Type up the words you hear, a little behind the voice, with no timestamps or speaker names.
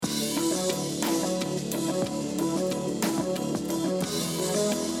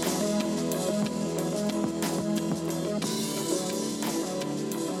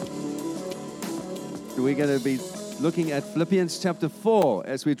we're going to be looking at Philippians chapter 4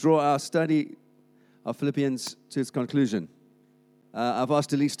 as we draw our study of Philippians to its conclusion. I've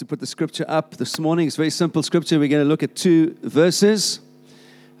asked Elise to put the scripture up this morning. It's a very simple scripture. We're going to look at 2 verses.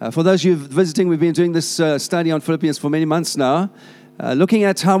 For those of you visiting, we've been doing this study on Philippians for many months now, looking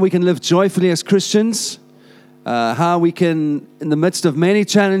at how we can live joyfully as Christians, how we can, in the midst of many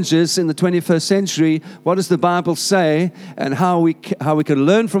challenges in the 21st century, what does the Bible say, and how we can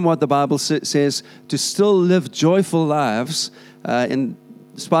learn from what the Bible says to still live joyful lives in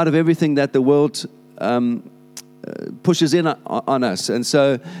spite of everything that the world pushes in on us. And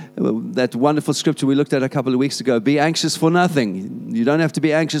so that wonderful scripture we looked at a couple of weeks ago, be anxious for nothing. You don't have to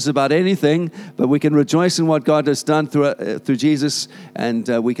be anxious about anything, but we can rejoice in what God has done through Jesus, and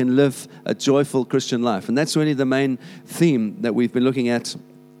we can live a joyful Christian life. And that's really the main theme that we've been looking at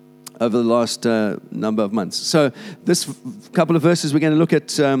over the last number of months. So this couple of verses we're going to look at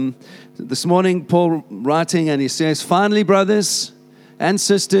this morning, Paul writing, and he says, finally, brothers and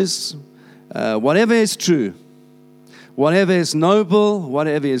sisters, whatever is true, whatever is noble,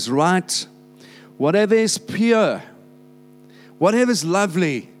 whatever is right, whatever is pure, whatever is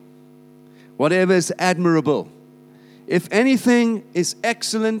lovely, whatever is admirable, if anything is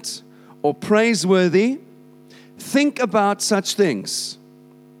excellent or praiseworthy, think about such things.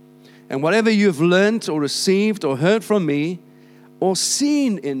 And whatever you have learned or received or heard from me or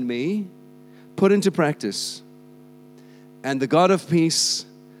seen in me, put into practice. And the God of peace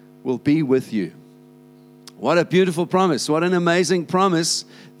will be with you. What a beautiful promise. What an amazing promise.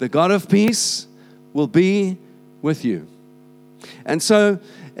 The God of peace will be with you. And so,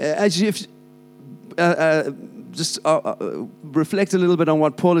 as you reflect a little bit on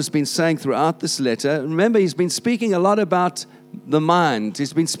what Paul has been saying throughout this letter. Remember, he's been speaking a lot about the mind.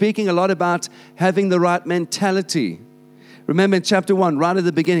 He's been speaking a lot about having the right mentality. Remember in chapter 1, right at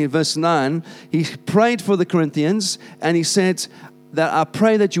the beginning, verse 9, he prayed for the Corinthians, and he said that I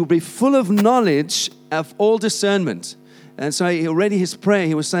pray that you'll be full of knowledge of all discernment. And so his prayer,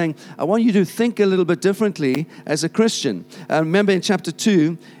 he was saying, I want you to think a little bit differently as a Christian. Remember in chapter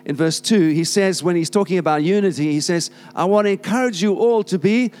 2, in verse 2, he says, when he's talking about unity, he says, I want to encourage you all to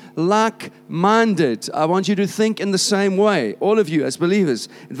be like-minded. I want you to think in the same way, all of you as believers.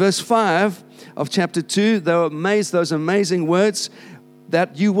 In verse 5 of chapter 2, those amazing words,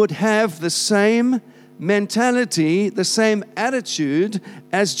 that you would have the same mentality, the same attitude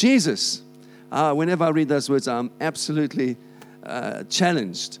as Jesus. Whenever I read those words, I'm absolutely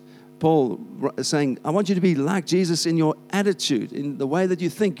challenged. Paul is saying, I want you to be like Jesus in your attitude, in the way that you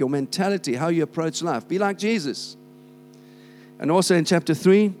think, your mentality, how you approach life. Be like Jesus. And also in chapter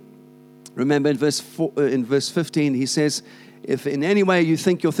 3, remember in verse 15, he says, if in any way you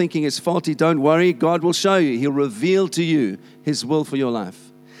think your thinking is faulty, don't worry. God will show you. He'll reveal to you His will for your life.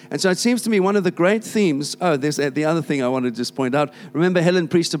 And so it seems to me one of the great themes, there's the other thing I want to just point out. Remember Helen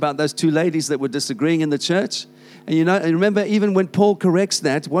preached about those 2 ladies that were disagreeing in the church? And remember even when Paul corrects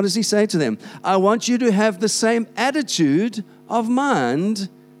that, what does he say to them? I want you to have the same attitude of mind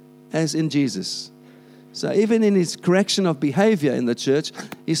as in Jesus. So even in his correction of behavior in the church,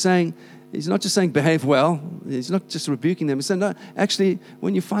 he's not just saying behave well, he's not just rebuking them. He's saying, no, actually,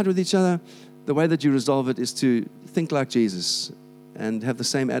 when you fight with each other, the way that you resolve it is to think like Jesus and have the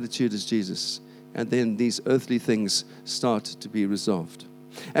same attitude as Jesus. And then these earthly things start to be resolved.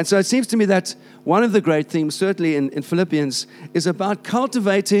 And so it seems to me that one of the great themes, certainly in Philippians, is about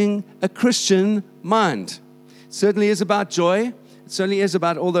cultivating a Christian mind. It certainly is about joy. It certainly is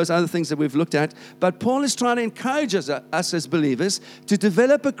about all those other things that we've looked at. But Paul is trying to encourage us as believers to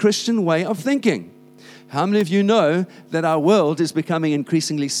develop a Christian way of thinking. How many of you know that our world is becoming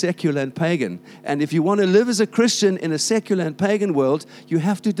increasingly secular and pagan? And if you want to live as a Christian in a secular and pagan world, you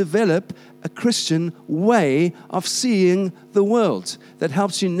have to develop a Christian way of seeing the world that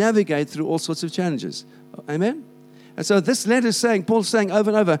helps you navigate through all sorts of challenges. Amen? And so this letter is saying, Paul's saying over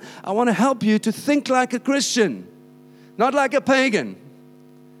and over, I want to help you to think like a Christian, not like a pagan.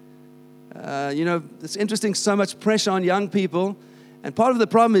 It's interesting, so much pressure on young people. And part of the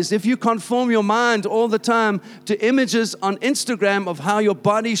problem is if you conform your mind all the time to images on Instagram of how your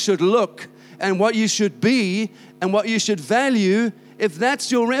body should look and what you should be and what you should value, if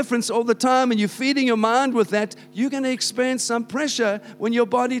that's your reference all the time and you're feeding your mind with that, you're going to experience some pressure when your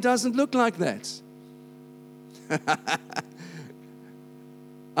body doesn't look like that.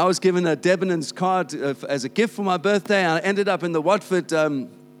 I was given a Debenhams card as a gift for my birthday, and I ended up in the Watford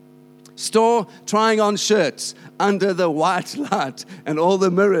store trying on shirts under the white light and all the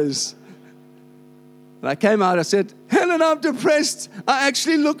mirrors. And I came out, I said, Helen, I'm depressed. I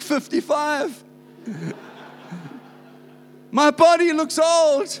actually look 55. My body looks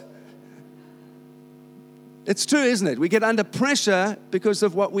old. It's true, isn't it? We get under pressure because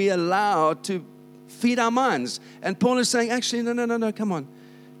of what we allow to feed our minds. And Paul is saying, actually, no, come on.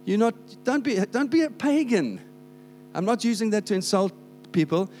 Don't be a pagan. I'm not using that to insult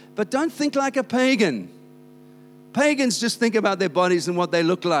people, but don't think like a pagan. Pagans just think about their bodies and what they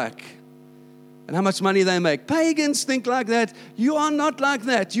look like and how much money they make. Pagans think like that. You are not like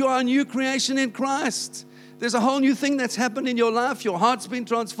that. You are a new creation in Christ. There's a whole new thing that's happened in your life. Your heart's been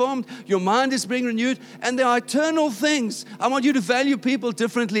transformed. Your mind is being renewed. And there are eternal things. I want you to value people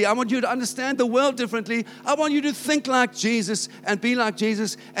differently. I want you to understand the world differently. I want you to think like Jesus and be like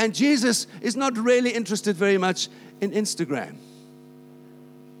Jesus. And Jesus is not really interested very much in Instagram.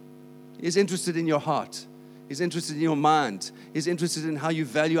 He's interested in your heart. He's interested in your mind. He's interested in how you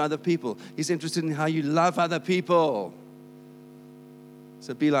value other people. He's interested in how you love other people.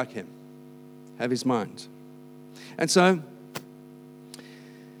 So be like him. Have his mind. And so,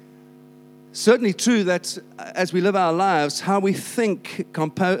 certainly true that as we live our lives, how we think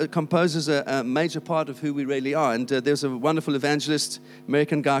composes a major part of who we really are. And there's a wonderful evangelist,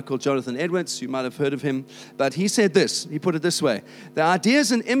 American guy called Jonathan Edwards. You might have heard of him. But he said this, he put it this way: the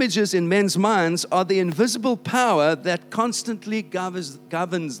ideas and images in men's minds are the invisible power that constantly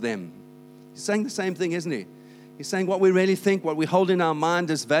governs them. He's saying the same thing, isn't he? He's saying what we really think, what we hold in our mind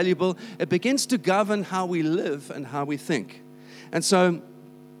is valuable. It begins to govern how we live and how we think. And so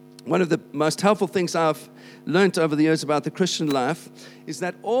one of the most helpful things I've learned over the years about the Christian life is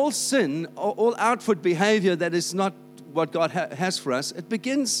that all sin, all outward behavior that is not what God has for us, it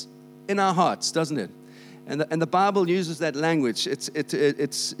begins in our hearts, doesn't it? And the Bible uses that language.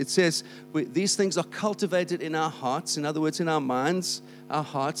 It says these things are cultivated in our hearts, in other words, in our minds, our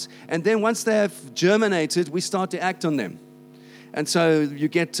hearts. And then once they have germinated, we start to act on them. And so you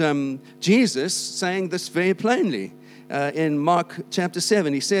get Jesus saying this very plainly. In Mark chapter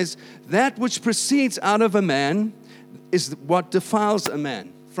 7, he says, that which proceeds out of a man is what defiles a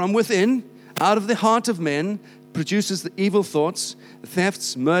man. From within, out of the heart of men, produces the evil thoughts,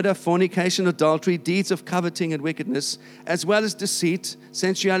 thefts, murder, fornication, adultery, deeds of coveting and wickedness, as well as deceit,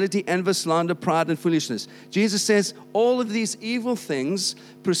 sensuality, envy, slander, pride, and foolishness. Jesus says all of these evil things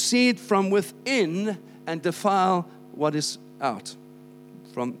proceed from within and defile what is out,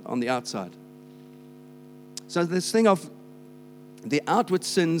 from on the outside. So this thing of the outward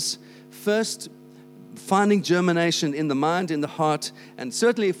sins first finding germination in the mind, in the heart, and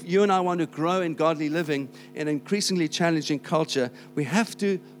certainly if you and I want to grow in godly living in an increasingly challenging culture, we have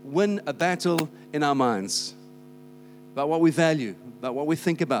to win a battle in our minds about what we value, about what we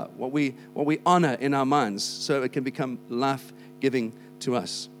think about, what we honor in our minds, so it can become life-giving to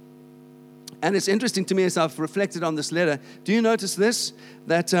us. And it's interesting to me as I've reflected on this letter, do you notice this?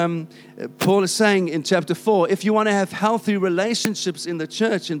 That Paul is saying in chapter 4, if you want to have healthy relationships in the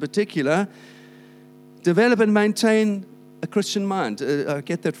church in particular, develop and maintain a Christian mind. I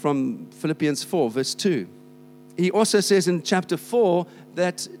get that from Philippians 4, verse 2. He also says in chapter 4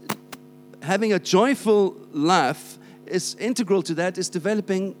 that having a joyful life is integral to that, is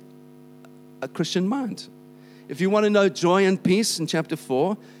developing a Christian mind. If you want to know joy and peace in chapter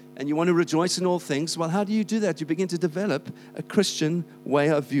 4, and you want to rejoice in all things, well, how do you do that? You begin to develop a Christian way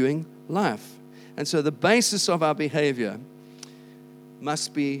of viewing life. And so the basis of our behavior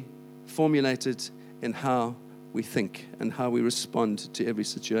must be formulated in how we think and how we respond to every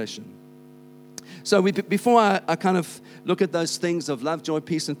situation. So before I kind of look at those things of love, joy,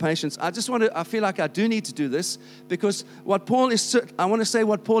 peace, and patience, I feel like I do need to do this because I want to say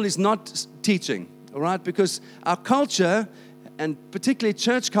what Paul is not teaching, all right? Because our culture, and particularly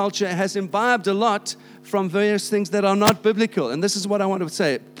church culture, has imbibed a lot from various things that are not biblical. And this is what I want to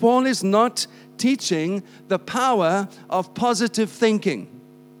say. Paul is not teaching the power of positive thinking.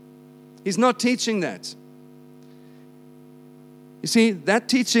 He's not teaching that. You see, that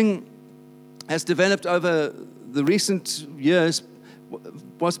teaching has developed over the recent years,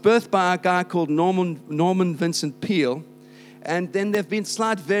 was birthed by a guy called Norman Vincent Peale. And then there have been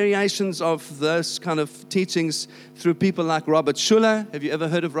slight variations of those kind of teachings through people like Robert Schuller. Have you ever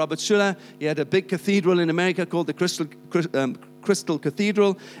heard of Robert Schuller? He had a big cathedral in America called the Crystal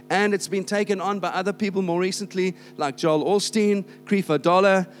Cathedral, and it's been taken on by other people more recently, like Joel Osteen, Creflo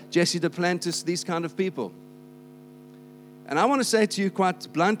Dollar, Jesse Duplantis, these kind of people. And I want to say to you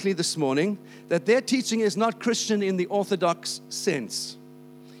quite bluntly this morning that their teaching is not Christian in the orthodox sense,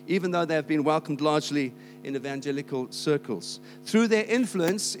 even though they have been welcomed largely in evangelical circles. Through their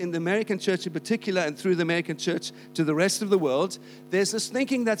influence in the American church in particular, and through the American church to the rest of the world, there's this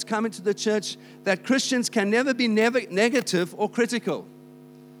thinking that's come into the church that Christians can never be negative or critical,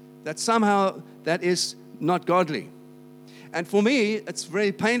 that somehow that is not godly. And for me, it's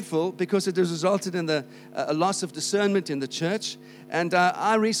very painful because it has resulted in a loss of discernment in the church. And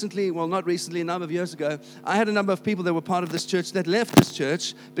I recently, well, not recently, a number of years ago, I had a number of people that were part of this church that left this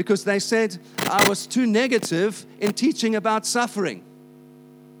church because they said I was too negative in teaching about suffering.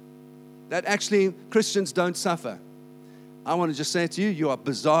 That actually Christians don't suffer. I want to just say to you, you are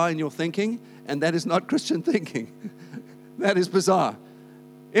bizarre in your thinking, and that is not Christian thinking. That is bizarre.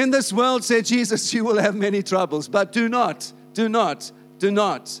 In this world, said Jesus, you will have many troubles, but do not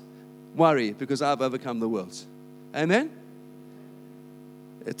worry, because I've overcome the world. Amen?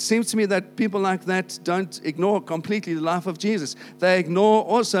 It seems to me that people like that don't ignore completely the life of Jesus. They ignore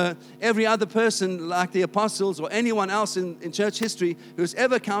also every other person like the apostles or anyone else in church history who's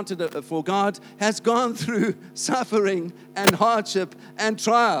ever counted for God has gone through suffering and hardship and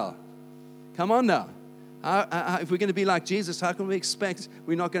trial. Come on now. If we're going to be like Jesus, how can we expect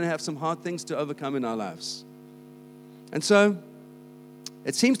we're not going to have some hard things to overcome in our lives? And so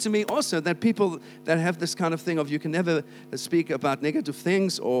it seems to me also that people that have this kind of thing of you can never speak about negative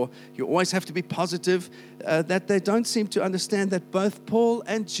things or you always have to be positive, that they don't seem to understand that both Paul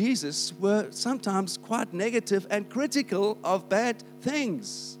and Jesus were sometimes quite negative and critical of bad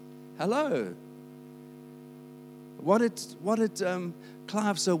things. Hello. What did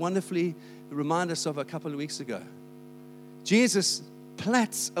Clive so wonderfully remind us of a couple of weeks ago? Jesus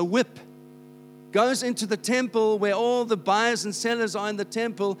plats a whip, goes into the temple where all the buyers and sellers are in the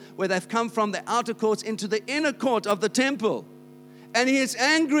temple, where they've come from the outer courts into the inner court of the temple. And he is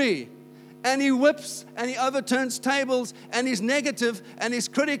angry, and he whips, and he overturns tables, and he's negative, and he's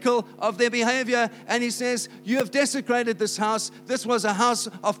critical of their behavior, and he says, you have desecrated this house. This was a house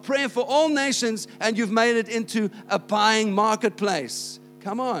of prayer for all nations, and you've made it into a buying marketplace.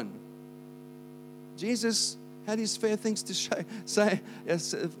 Come on. Jesus had his fair things to say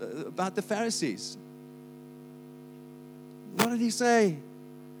about the Pharisees. What did he say?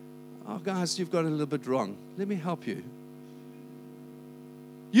 Oh, guys, you've got it a little bit wrong. Let me help you.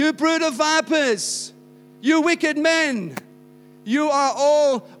 You brood of vipers, you wicked men, you are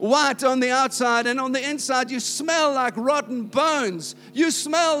all white on the outside, and on the inside you smell like rotten bones. You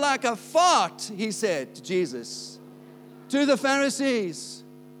smell like a fart, he said to Jesus, to the Pharisees.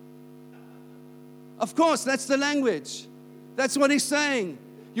 Of course, that's the language. That's what he's saying.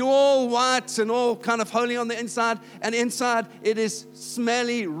 You're all white and all kind of holy on the inside, and inside it is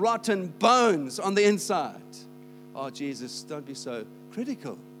smelly, rotten bones on the inside. Oh, Jesus, don't be so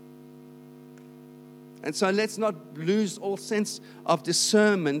critical. And so let's not lose all sense of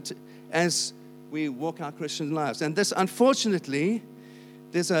discernment as we walk our Christian lives. And this, unfortunately,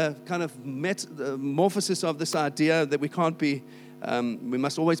 there's a kind of metamorphosis of this idea that we can't be we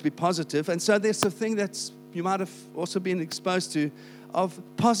must always be positive. And so there's a thing that you might have also been exposed to of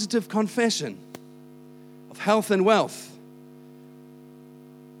positive confession, of health and wealth.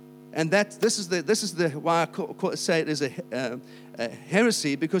 And this is the why I say it is a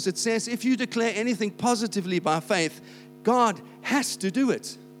heresy, because it says if you declare anything positively by faith, God has to do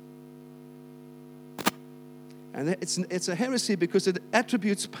it. And it's a heresy because it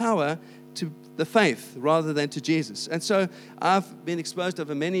attributes power to the faith rather than to Jesus. And so I've been exposed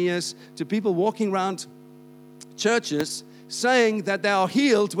over many years to people walking around churches saying that they are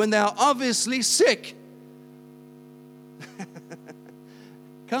healed when they are obviously sick.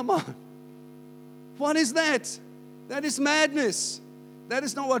 Come on. What is that? That is madness. That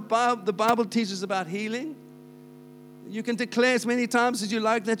is not what the Bible teaches about healing. You can declare as many times as you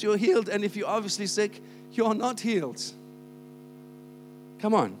like that you're healed, and if you're obviously sick, you're not healed.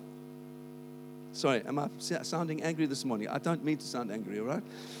 Come on. Sorry, am I sounding angry this morning? I don't mean to sound angry, all right?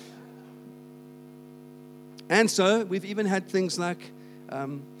 And so we've even had things like,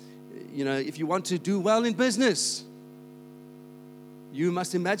 if you want to do well in business, you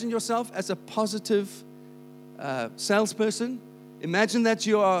must imagine yourself as a positive salesperson. Imagine that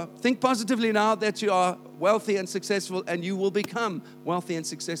think positively now that you are wealthy and successful, and you will become wealthy and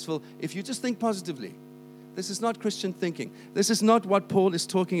successful if you just think positively. This is not Christian thinking. This is not what Paul is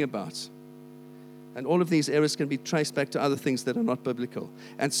talking about. And all of these errors can be traced back to other things that are not biblical.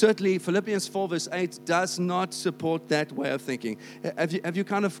 And certainly Philippians 4 verse 8 does not support that way of thinking. Have you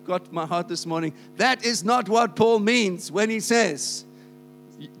kind of got my heart this morning? That is not what Paul means when he says,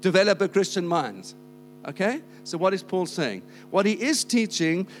 develop a Christian mind. Okay? So what is Paul saying? What he is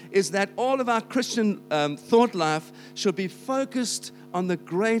teaching is that all of our Christian thought life should be focused on the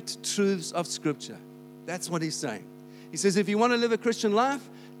great truths of Scripture. That's what he's saying. He says if you want to live a Christian life,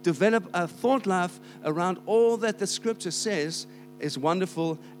 develop a thought life around all that the Scripture says is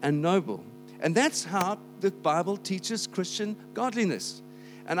wonderful and noble. And that's how the Bible teaches Christian godliness.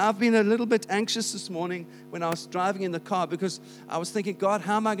 And I've been a little bit anxious this morning when I was driving in the car, because I was thinking, God,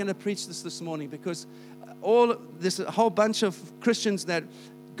 how am I going to preach this morning? Because there's a whole bunch of Christians that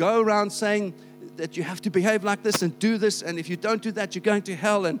go around saying that you have to behave like this and do this, and if you don't do that, you're going to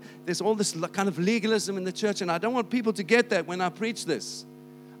hell, and there's all this kind of legalism in the church, and I don't want people to get that when I preach this.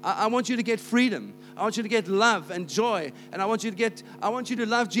 I want you to get freedom. I want you to get love and joy, and I want you to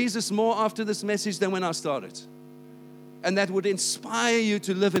love Jesus more after this message than when I started. And that would inspire you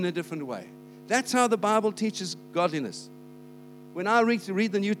to live in a different way. That's how the Bible teaches godliness. When I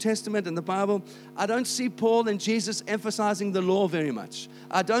read the New Testament and the Bible, I don't see Paul and Jesus emphasizing the law very much.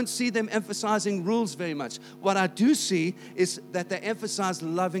 I don't see them emphasizing rules very much. What I do see is that they emphasize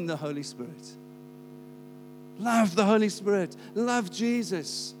loving the Holy Spirit. Love the Holy Spirit. Love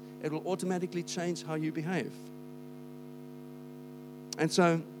Jesus. It will automatically change how you behave. And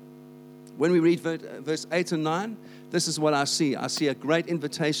so, when we read verse 8 and 9, this is what I see. I see a great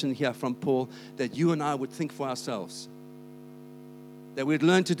invitation here from Paul that you and I would think for ourselves. That we'd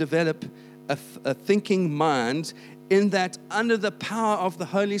learn to develop a thinking mind, in that under the power of the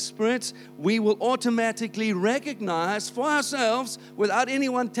Holy Spirit, we will automatically recognize for ourselves, without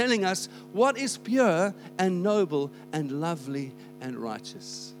anyone telling us, what is pure and noble and lovely and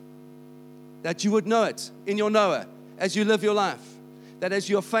righteous. That you would know it in your knower as you live your life. That as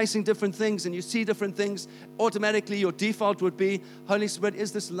you're facing different things and you see different things, automatically your default would be, Holy Spirit,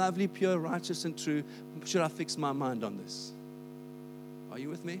 is this lovely, pure, righteous, and true? Should I fix my mind on this? Are you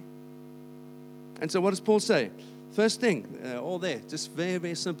with me? And so what does Paul say? First thing, all there, just very,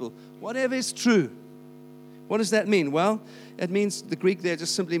 very simple. Whatever is true. What does that mean? Well, it means, the Greek there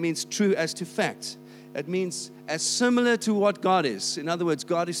just simply means true as to fact. It means as similar to what God is. In other words,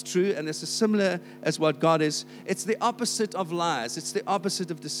 God is true, and it's as similar as what God is. It's the opposite of lies. It's the opposite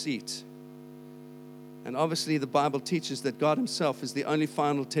of deceit. And obviously the Bible teaches that God himself is the only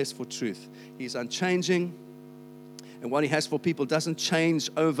final test for truth. He's unchanging. And what he has for people doesn't change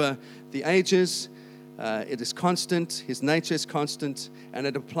over the ages. It is constant. His nature is constant. And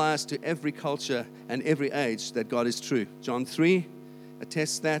it applies to every culture and every age that God is true. John 3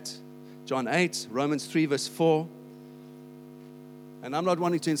 attests that. John 8, Romans 3, verse 4. And I'm not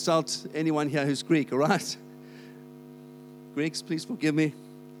wanting to insult anyone here who's Greek, all right? Greeks, please forgive me.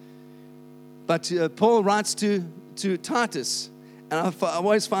 But Paul writes to Titus. And I've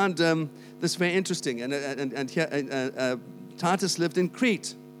always found this very interesting. And here, Titus lived in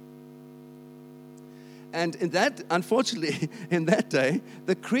Crete. And in that, unfortunately, in that day,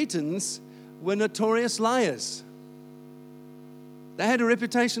 the Cretans were notorious liars. They had a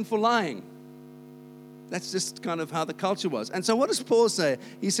reputation for lying. That's just kind of how the culture was. And so what does Paul say?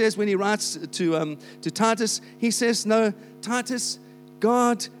 He says when he writes to Titus, he says, no, Titus,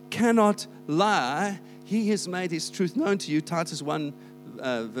 God cannot lie. He has made his truth known to you, Titus 1,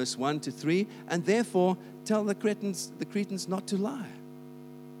 verse 1 to 3, and therefore tell the Cretans not to lie.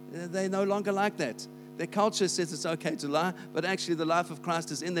 They're no longer like that. Their culture says it's okay to lie, but actually the life of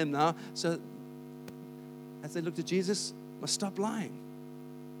Christ is in them now. So as they look to Jesus, must stop lying.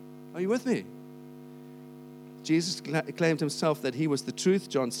 Are you with me? Jesus claimed himself that he was the truth,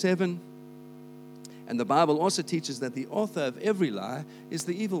 John 7. And the Bible also teaches that the author of every lie is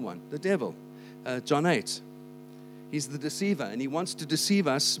the evil one, the devil. John 8. He's the deceiver, and he wants to deceive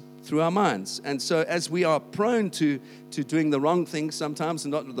us through our minds. And so as we are prone to doing the wrong thing sometimes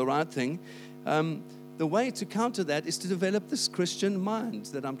and not the right thing, the way to counter that is to develop this Christian mind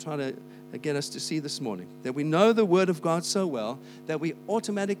that I'm trying to get us to see this morning. That we know the Word of God so well that we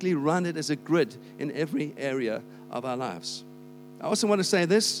automatically run it as a grid in every area of our lives. I also want to say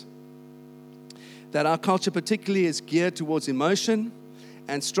this, that our culture particularly is geared towards emotion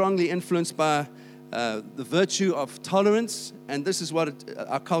and strongly influenced by the virtue of tolerance. And this is what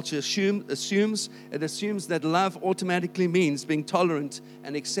our culture assumes. It assumes that love automatically means being tolerant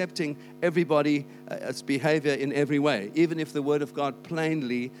and accepting everybody's behavior in every way, even if the Word of God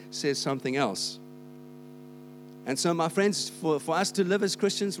plainly says something else. And so, my friends, for us to live as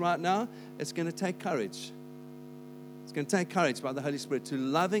Christians right now, it's going to take courage. It's going to take courage by the Holy Spirit to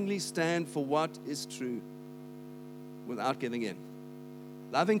lovingly stand for what is true without giving in.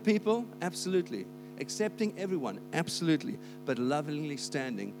 Loving people, absolutely. Accepting everyone, absolutely. But lovingly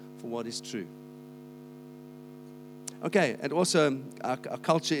standing for what is true. Okay, and also our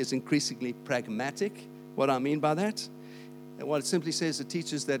culture is increasingly pragmatic. What I mean by that? And what it simply says, it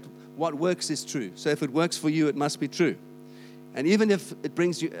teaches that what works is true. So if it works for you, it must be true. And even if it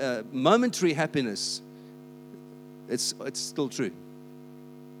brings you momentary happiness, it's still true.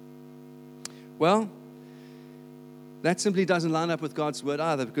 Well, that simply doesn't line up with God's word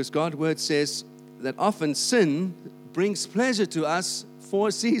either, because God's word says that often sin brings pleasure to us for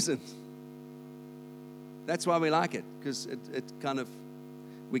a season. That's why we like it, because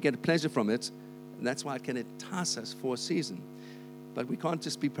we get pleasure from it, and that's why it can entice us for a season. But we can't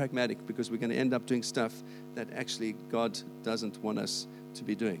just be pragmatic, because we're going to end up doing stuff that actually God doesn't want us to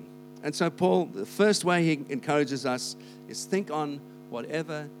be doing. And so Paul, the first way he encourages us is think on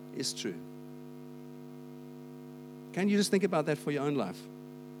whatever is true. Can you just think about that for your own life?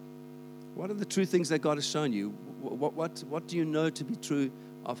 What are the true things that God has shown you? What do you know to be true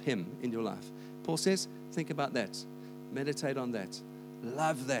of Him in your life? Paul says, think about that. Meditate on that.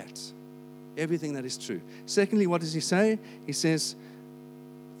 Love that. Everything that is true. Secondly, what does he say? He says,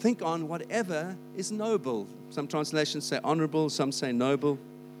 think on whatever is noble. Some translations say honorable, some say noble.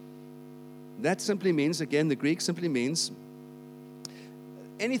 That simply means, again, the Greek simply means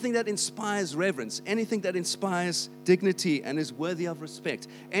anything that inspires reverence, anything that inspires dignity and is worthy of respect,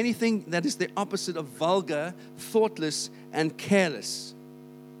 anything that is the opposite of vulgar, thoughtless, and careless.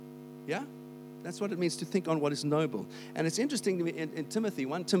 Yeah? That's what it means to think on what is noble. And it's interesting to me in Timothy,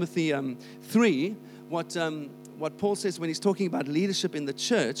 1 Timothy 3, what Paul says when he's talking about leadership in the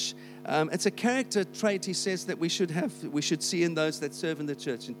church. It's a character trait, he says, that we should see in those that serve in the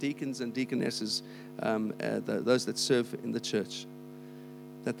church, in deacons and deaconesses, those that serve in the church.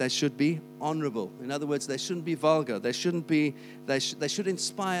 That they should be honorable. In other words, they shouldn't be vulgar. They should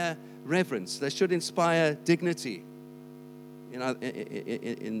inspire reverence. They should inspire dignity,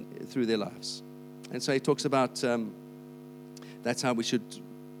 through their lives. And so he talks about that's how we should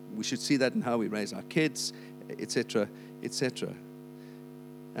see that in how we raise our kids, etc., etc.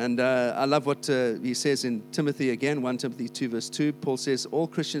 And I love what he says in Timothy again, 1 Timothy 2 verse 2. Paul says, all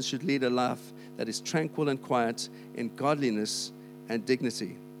Christians should lead a life that is tranquil and quiet in godliness and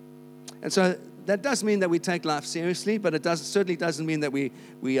dignity. And so that does mean that we take life seriously, but it certainly doesn't mean that we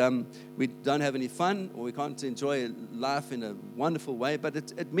don't have any fun or we can't enjoy life in a wonderful way. But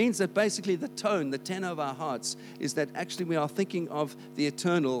it means that basically the tenor of our hearts is that actually we are thinking of the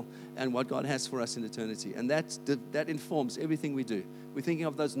eternal and what God has for us in eternity. And that informs everything we do. We're thinking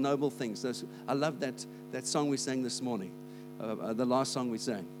of those noble things. I love that song we sang this morning, the last song we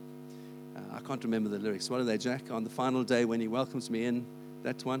sang. I can't remember the lyrics. What are they, Jack? On the final day when He welcomes me in,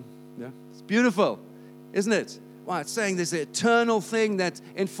 that one? Yeah, it's beautiful, isn't it? Wow, it's saying there's an eternal thing that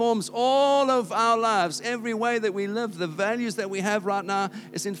informs all of our lives. Every way that we live, the values that we have right now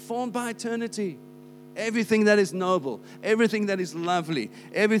is informed by eternity. Everything that is noble, everything that is lovely,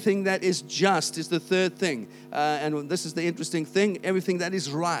 everything that is just is the third thing. And this is the interesting thing, everything that is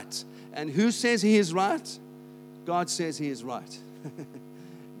right. And who says He is right? God says He is right.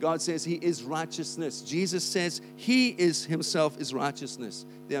 God says He is righteousness. Jesus says He is Himself is righteousness.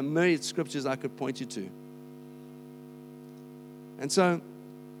 There are myriad scriptures I could point you to. And so,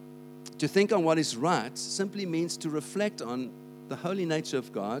 to think on what is right simply means to reflect on the holy nature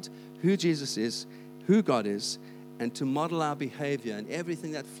of God, who Jesus is, who God is, and to model our behavior and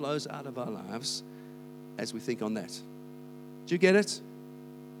everything that flows out of our lives as we think on that. Do you get it?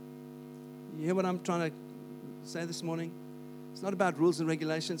 You hear what I'm trying to say this morning? It's not about rules and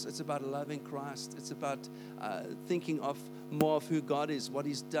regulations. It's about loving Christ. It's about thinking of more of who God is, what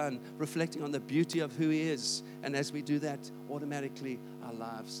He's done, reflecting on the beauty of who He is. And as we do that, automatically our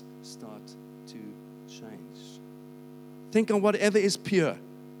lives start to change. Think on whatever is pure.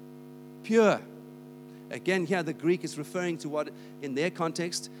 Pure. Again, here the Greek is referring to what, in their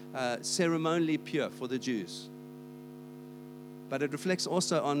context, ceremonially pure for the Jews. But it reflects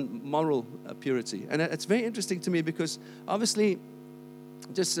also on moral purity. And it's very interesting to me because obviously,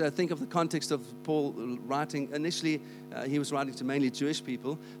 just think of the context of Paul writing. Initially, he was writing to mainly Jewish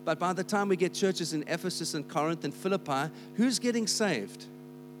people. But by the time we get churches in Ephesus and Corinth and Philippi, who's getting saved?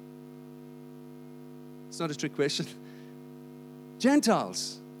 It's not a trick question.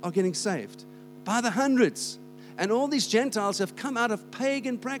 Gentiles are getting saved by the hundreds. And all these Gentiles have come out of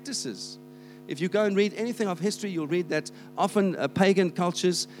pagan practices. If you go and read anything of history, you'll read that often pagan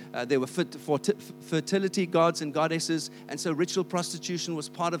cultures, there were fertility gods and goddesses, and so ritual prostitution was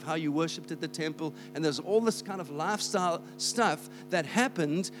part of how you worshipped at the temple, and there's all this kind of lifestyle stuff that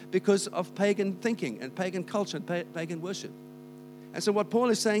happened because of pagan thinking and pagan culture and pagan worship. And so what Paul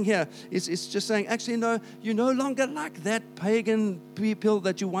is saying here is just saying, actually, no, you're no longer like that pagan people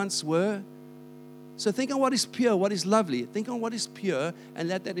that you once were. So think on what is pure, what is lovely. Think on what is pure and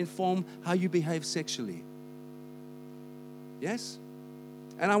let that inform how you behave sexually. Yes?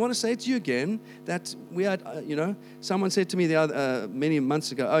 And I want to say to you again that we are, someone said to me many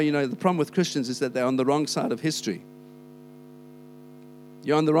months ago, the problem with Christians is that they're on the wrong side of history.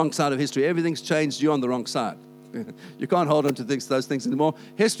 You're on the wrong side of history. Everything's changed. You're on the wrong side. You can't hold on to those things anymore.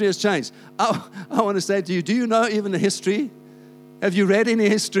 History has changed. I want to say to you, do you know even the history Have you read any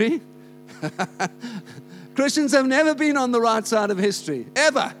history? Christians have never been on the right side of history,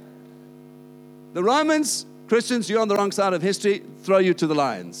 ever. The Romans, Christians, you're on the wrong side of history, throw you to the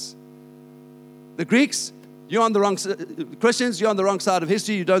lions. The Greeks, Christians, you're on the wrong side of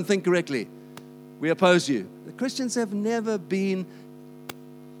history, you don't think correctly. We oppose you. The Christians have never been,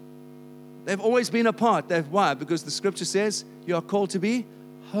 they've always been apart. Why? Because the scripture says you are called to be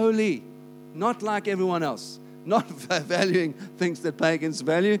holy, not like everyone else. Not valuing things that pagans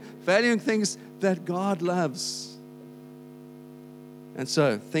value, valuing things that God loves. And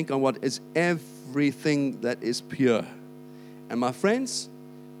so, think on what is everything that is pure. And my friends,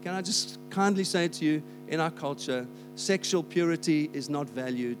 can I just kindly say to you, in our culture, sexual purity is not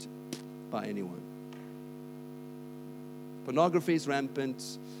valued by anyone. Pornography is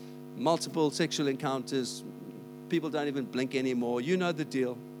rampant, multiple sexual encounters, people don't even blink anymore. You know the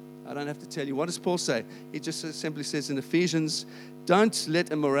deal. I don't have to tell you. What does Paul say? He just simply says in Ephesians, don't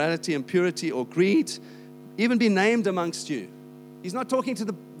let immorality, impurity, or greed even be named amongst you. He's not talking to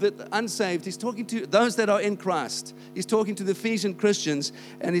the unsaved. He's talking to those that are in Christ. He's talking to the Ephesian Christians,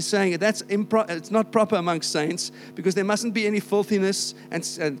 and he's saying it's not proper amongst saints because there mustn't be any filthiness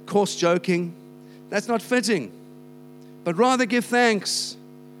and coarse joking. That's not fitting. But rather give thanks.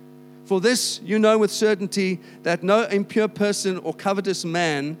 For this you know with certainty that no impure person or covetous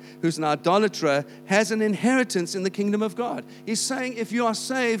man who's an idolater has an inheritance in the kingdom of God. He's saying if you are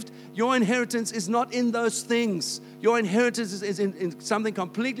saved, your inheritance is not in those things. Your inheritance is in something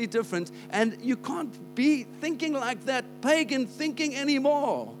completely different, and you can't be thinking like that pagan thinking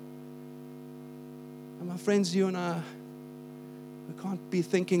anymore. And my friends, you and I, we can't be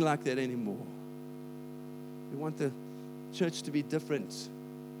thinking like that anymore. We want the church to be different.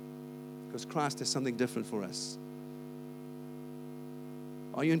 Because Christ has something different for us.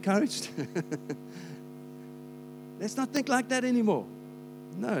 Are you encouraged? Let's not think like that anymore.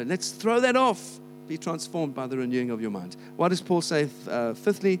 No, let's throw that off. Be transformed by the renewing of your mind. What does Paul say?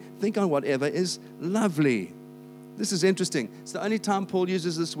 Fifthly, think on whatever is lovely. This is interesting. It's the only time Paul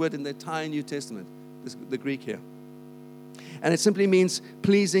uses this word in the entire New Testament, the Greek here. And it simply means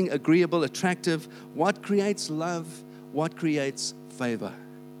pleasing, agreeable, attractive. What creates love? What creates favor?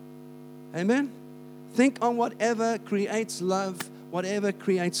 Amen? Think on whatever creates love, whatever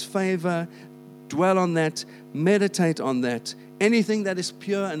creates favor. Dwell on that. Meditate on that. Anything that is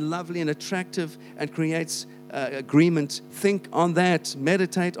pure and lovely and attractive and creates agreement, think on that.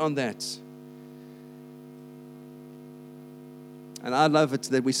 Meditate on that. And I love it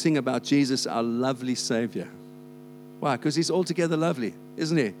that we sing about Jesus, our lovely Savior. Why? Because He's altogether lovely,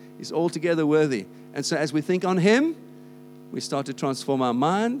 isn't He? He's altogether worthy. And so as we think on Him, we start to transform our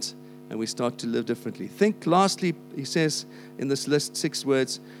mind, and we start to live differently. Think, lastly, he says in this list, 6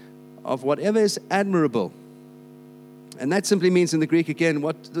 words, of whatever is admirable. And that simply means in the Greek, again,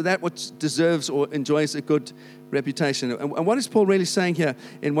 what deserves or enjoys a good reputation. And what is Paul really saying here?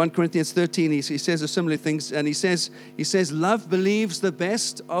 In 1 Corinthians 13, he says a similar things, and he says, love believes the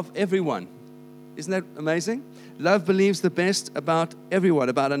best of everyone. Isn't that amazing? Love believes the best about everyone,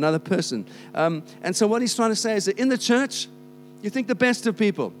 about another person. And so what he's trying to say is that in the church, you think the best of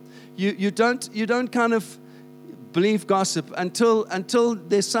people. You don't kind of believe gossip until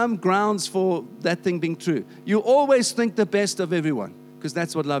there's some grounds for that thing being true. You always think the best of everyone because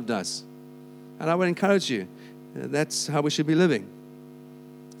that's what love does. And I would encourage you, that's how we should be living.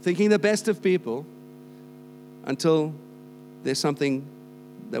 Thinking the best of people until there's something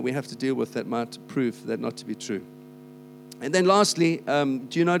that we have to deal with that might prove that not to be true. And then lastly,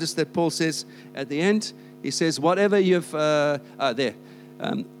 do you notice that Paul says at the end, he says, whatever you've,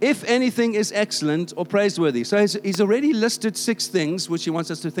 if anything is excellent or praiseworthy. So he's already listed 6 things which he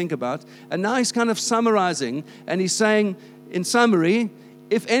wants us to think about. And now he's kind of summarizing, and he's saying, in summary,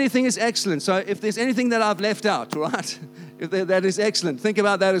 if anything is excellent. So if there's anything that I've left out, right? If that is excellent, think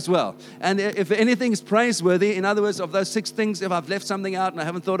about that as well. And if anything is praiseworthy, in other words, of those 6 things, if I've left something out and I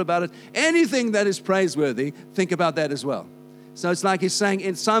haven't thought about it, anything that is praiseworthy, think about that as well. So it's like he's saying,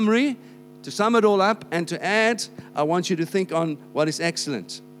 in summary, to sum it all up and to add, I want you to think on what is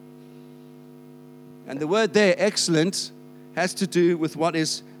excellent. And the word there, excellent, has to do with what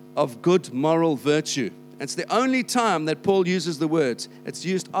is of good moral virtue. It's the only time that Paul uses the word. It's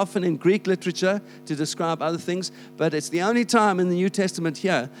used often in Greek literature to describe other things, but it's the only time in the New Testament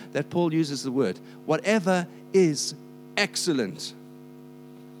here that Paul uses the word. Whatever is excellent.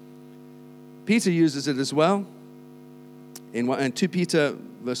 Peter uses it as well. In 2 Peter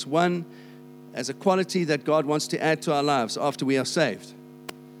verse 1, as a quality that God wants to add to our lives after we are saved.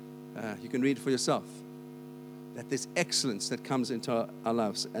 You can read it for yourself. That there's excellence that comes into our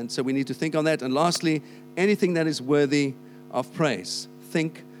lives. And so we need to think on that. And lastly, anything that is worthy of praise.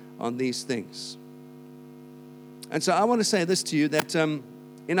 Think on these things. And so I want to say this to you, that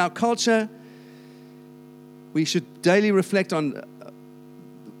in our culture, we should daily reflect on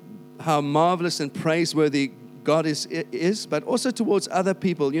how marvelous and praiseworthy God is, but also towards other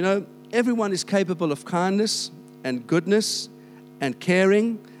people. You know, everyone is capable of kindness and goodness and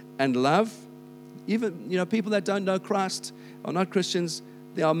caring and love. Even, you know, people that don't know Christ are not Christians.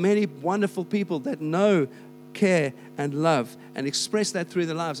 There are many wonderful people that know, care, and love and express that through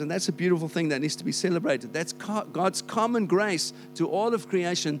their lives. And that's a beautiful thing that needs to be celebrated. That's God's common grace to all of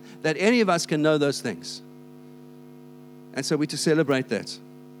creation, that any of us can know those things. And so we're to celebrate that.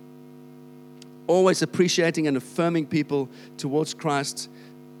 Always appreciating and affirming people towards Christ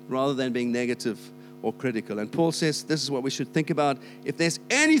rather than being negative or critical. And Paul says this is what we should think about. If there's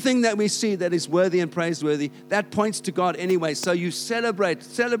anything that we see that is worthy and praiseworthy, that points to God anyway. So you celebrate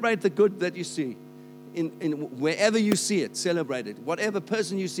the good that you see. In wherever you see it, celebrate it. Whatever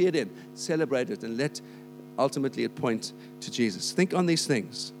person you see it in, celebrate it, and let ultimately it point to Jesus. Think on these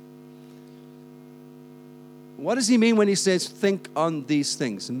things. What does he mean when he says think on these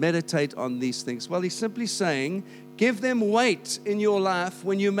things, meditate on these things? Well, he's simply saying give them weight in your life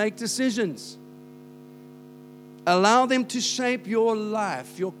when you make decisions. Allow them to shape your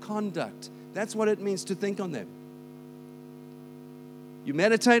life, your conduct. That's what it means to think on them. You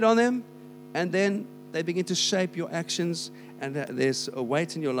meditate on them, and then they begin to shape your actions, and there's a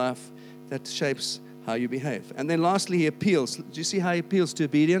weight in your life that shapes how you behave. And then lastly, he appeals. Do you see how he appeals to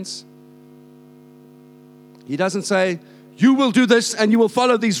obedience? He doesn't say, you will do this and you will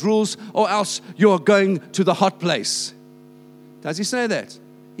follow these rules or else you're going to the hot place. Does he say that?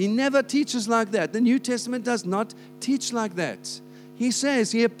 He never teaches like that. The New Testament does not teach like that. He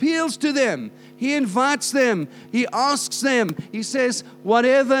says, he appeals to them. He invites them. He asks them. He says,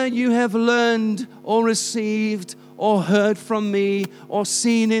 whatever you have learned or received or heard from me or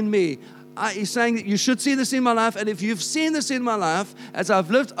seen in me. He's saying that you should see this in my life. And if you've seen this in my life, as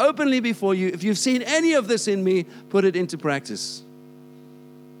I've lived openly before you, if you've seen any of this in me, put it into practice.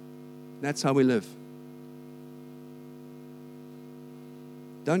 That's how we live.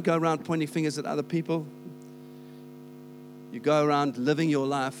 Don't go around pointing fingers at other people. You go around living your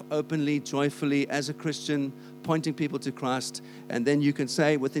life openly, joyfully, as a Christian, pointing people to Christ. And then you can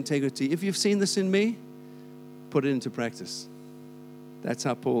say with integrity, if you've seen this in me, put it into practice. That's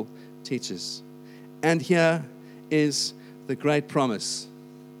how Paul teaches. And here is the great promise.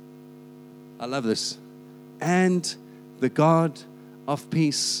 I love this. And the God of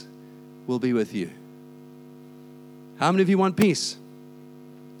peace will be with you. How many of you want peace?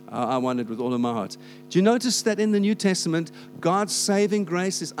 I want it with all of my heart. Do you notice that in the New Testament, God's saving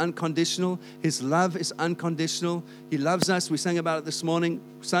grace is unconditional? His love is unconditional. He loves us. We sang about it this morning.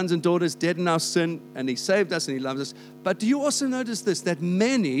 Sons and daughters dead in our sin, and He saved us and He loves us. But do you also notice this, that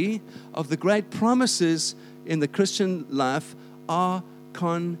many of the great promises in the Christian life are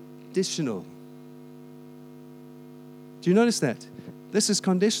conditional? Do you notice that? This is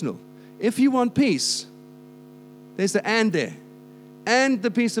conditional. If you want peace, there's the and there. And the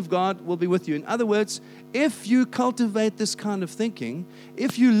peace of God will be with you. In other words, if you cultivate this kind of thinking,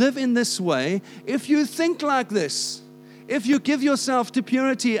 if you live in this way, if you think like this, if you give yourself to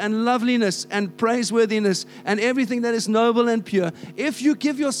purity and loveliness and praiseworthiness and everything that is noble and pure, if you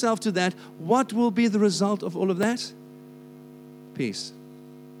give yourself to that, what will be the result of all of that? Peace.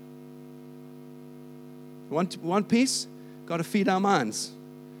 Want peace? Got to feed our minds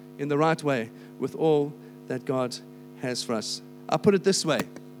in the right way with all that God has for us. I'll put it this way.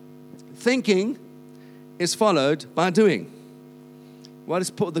 Thinking is followed by doing. What is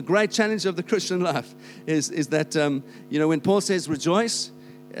the great challenge of the Christian life is that, when Paul says rejoice,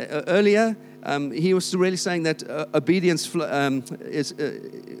 earlier, he was really saying that obedience is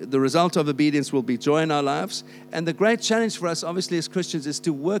the result of obedience will be joy in our lives. And the great challenge for us, obviously, as Christians, is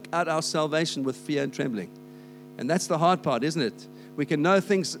to work out our salvation with fear and trembling. And that's the hard part, isn't it? We can know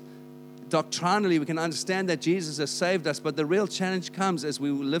things doctrinally, we can understand that Jesus has saved us, but the real challenge comes as we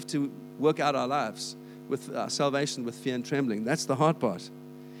live to work out our lives with our salvation with fear and trembling. That's the hard part.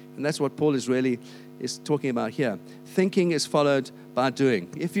 And that's what Paul is talking about here. Thinking is followed by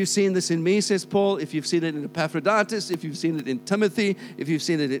doing. If you've seen this in me, says Paul, if you've seen it in Epaphroditus, if you've seen it in Timothy, if you've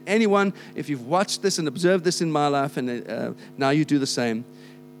seen it in anyone, if you've watched this and observed this in my life, and now you do the same,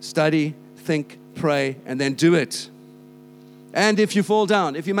 study, think, pray, and then do it. And if you fall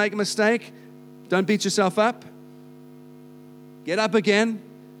down, if you make a mistake, don't beat yourself up. Get up again,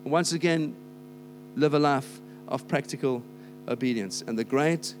 and once again, live a life of practical obedience. And the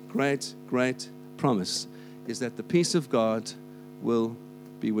great, great, great promise is that the peace of God will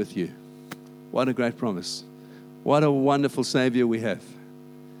be with you. What a great promise. What a wonderful Savior we have.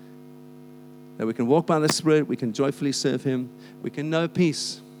 That we can walk by the Spirit, we can joyfully serve Him, we can know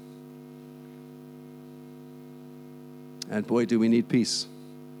peace. And boy, do we need peace.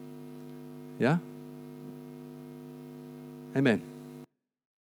 Yeah? Amen.